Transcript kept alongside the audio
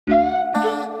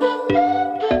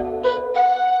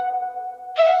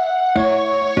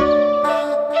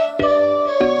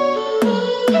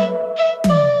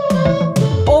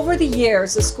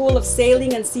years, the School of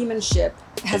Sailing and Seamanship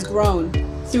has grown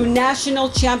through national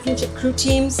championship crew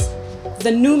teams,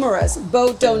 the numerous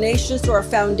boat donations to our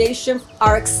foundation,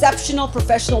 our exceptional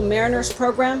professional mariners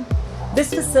program.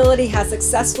 This facility has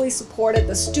successfully supported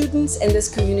the students in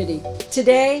this community.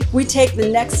 Today, we take the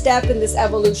next step in this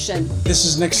evolution. This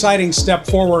is an exciting step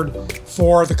forward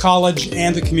for the college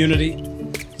and the community.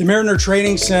 The Mariner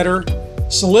Training Center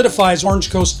solidifies Orange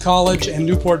Coast College and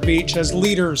Newport Beach as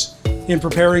leaders in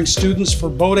preparing students for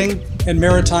boating and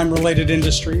maritime-related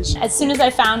industries. As soon as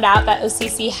I found out that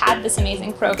OCC had this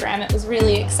amazing program, it was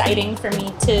really exciting for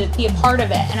me to be a part of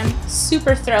it, and I'm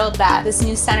super thrilled that this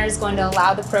new center is going to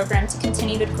allow the program to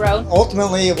continue to grow.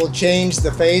 Ultimately, it will change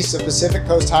the face of Pacific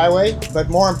Coast Highway, but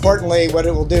more importantly, what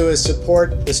it will do is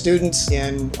support the students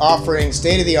in offering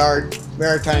state-of-the-art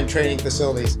maritime training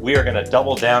facilities. We are going to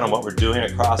double down on what we're doing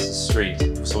across the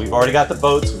street. So we've already got the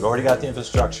boats, we've already got the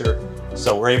infrastructure,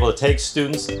 so we're able to take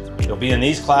students, they'll be in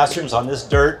these classrooms on this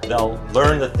dirt, they'll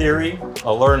learn the theory,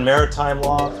 they'll learn maritime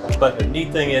law, but the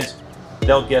neat thing is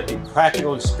they'll get the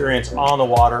practical experience on the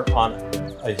water on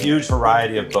a huge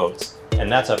variety of boats.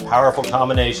 And that's a powerful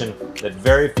combination that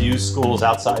very few schools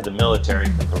outside the military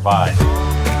can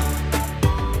provide.